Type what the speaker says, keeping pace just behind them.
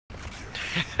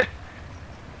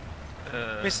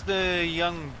Mr.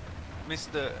 Young,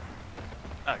 Mr.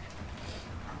 Oh,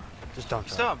 Just don't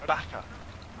try. still backer.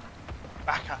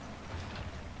 Backer.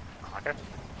 Okay.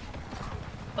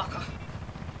 Bucker.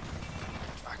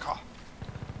 Backer.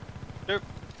 Nope.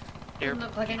 Didn't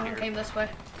look like anyone came this way.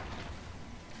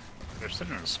 They're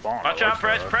sitting in the spawn. Watch out,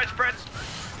 Preds, Preds,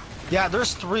 Preds! Yeah,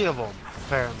 there's 3 of them,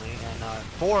 apparently, and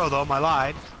 4 of them, I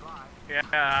lied. Yeah,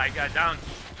 I got down.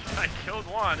 I killed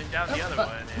one and down the other Fuck.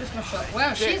 one. Where's my shot?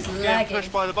 Wow, she's Getting lagging.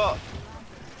 pushed by the bot.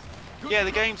 Yeah,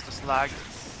 the game's just lagged.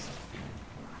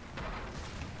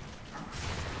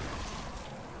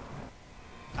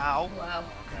 Ow. Wow.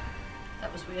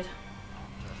 That was weird.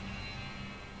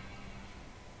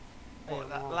 What,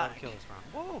 that Won't lag? kill us,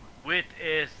 man. Whoa. Wit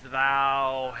is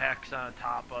thou, Hex on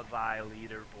top of thy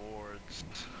leaderboards.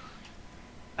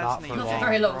 That's Not neat. Not for long.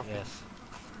 very long. Yes.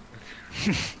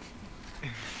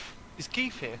 Is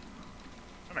Keith here?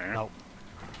 Come here. Nope.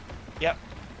 Yep.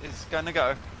 It's gonna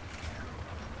go.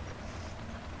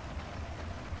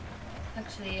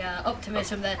 Actually,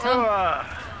 optimism there, Tom.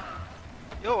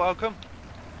 You're welcome.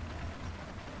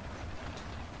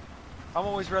 I'm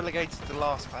always relegated to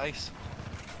last place.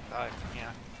 So,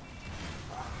 yeah.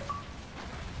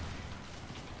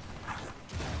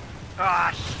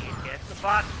 Ah, shit, the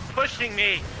bot's pushing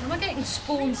me! Am I getting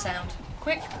spawn sound?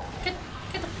 Quick, get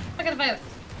the fuck out of here.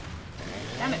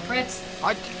 Damn it,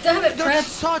 Preds. Damn it, That's Preds.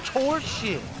 such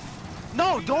horseshit.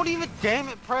 No, don't even damn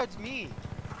it, Preds me.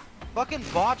 Fucking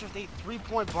bots with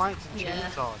 3-point blanks and Yeah.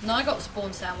 chainsaws. No, I got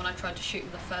spawn sound when I tried to shoot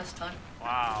him the first time.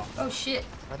 Wow. Oh shit.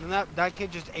 And then that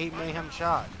kid just ate Mayhem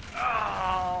shot.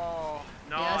 Oh!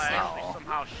 No, Yeah, I so- actually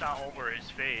somehow shot over his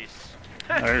face.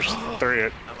 There's 3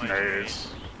 at might Maze.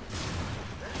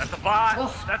 That's a bot!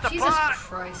 Oh, That's a Jesus bot!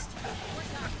 Christ.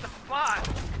 That's a bot!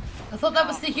 I thought that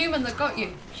was the human that got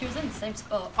you. She was in the same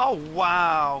spot. Oh,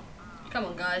 wow. Come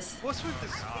on, guys. What's with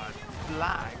this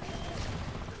lag?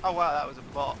 Oh, wow, that was a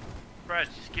bot. Fred,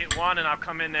 just get one and I'll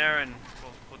come in there and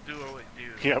we'll do what we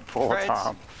do. Yeah, pull Preds,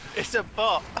 Tom. It's a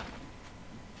bot.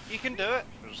 You can do it.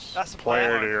 There's That's a player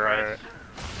plan, to your right.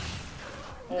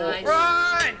 Nice.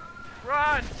 Run!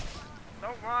 Run!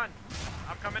 Don't run!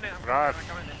 I'm coming in. God. I'm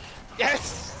coming in.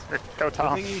 Yes! Go Good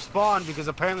Tom. thing you spawned because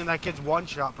apparently that kid's one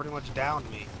shot pretty much downed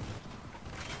me.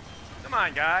 Come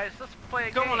on, guys. Let's play a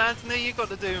game. Come on, Anthony, you got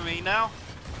to do me now.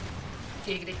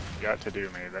 Giggity. You got to do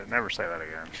me. Never say that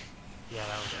again. Yeah,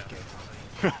 that was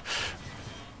good.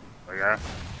 Like that?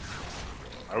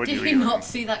 Why would Did you you even? not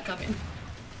see that coming?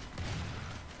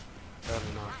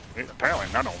 Apparently not. Apparently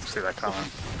none of them see that coming.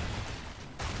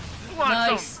 Who wants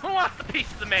Nice. some? Who wants a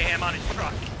piece of the mayhem on his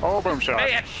truck? Oh, boom shot.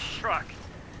 Mayhem truck.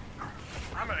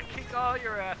 I'm gonna kick all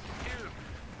your ass too.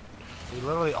 We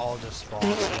literally all just spawned.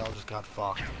 They all just got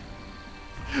fucked.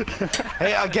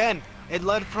 Hey, again, it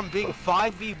led from being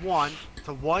 5v1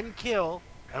 to 1 kill,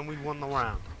 and we won the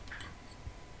round.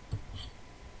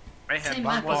 Mayhem Same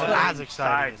Mine map wasn't as well. as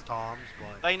exciting as Tom's,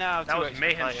 but They now have That two was extra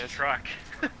Mayhem's players. truck.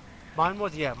 mine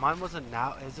wasn't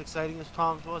now as exciting as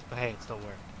Tom's was, but hey, it still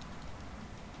worked.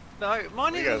 No,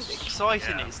 mine We isn't got-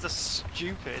 exciting, yeah. it's just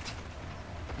stupid.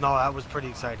 No, that was pretty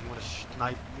exciting. You want to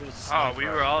snipe? Oh, we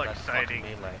were all that fucking exciting.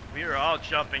 melee. We were all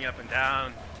jumping up and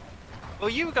down. Well,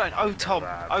 you were going, oh Tom,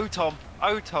 bad. oh Tom,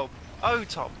 oh Tom, oh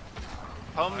Tom.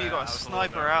 Tom, Oh, you yeah, got I a was a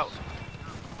sniper little out.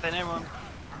 Then everyone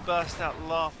burst out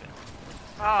laughing.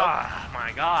 Ah,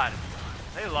 my God.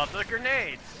 They love the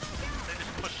grenades. They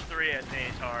just push 3 at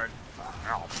Nate's hard.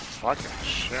 Oh, fucking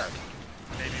shit.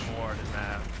 Maybe more than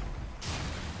that.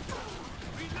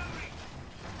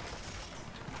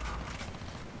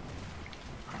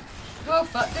 Oh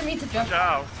fuck, didn't mean to jump.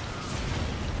 Ciao.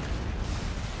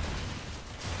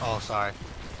 Oh, sorry.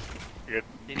 Good.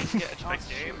 Didn't get a The chance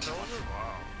to game's shoot. over?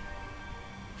 Wow.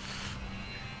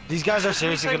 These guys are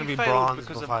seriously say going to we be failed bronze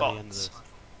because of before the end of bots?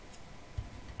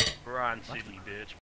 this. Bronze City, bitch.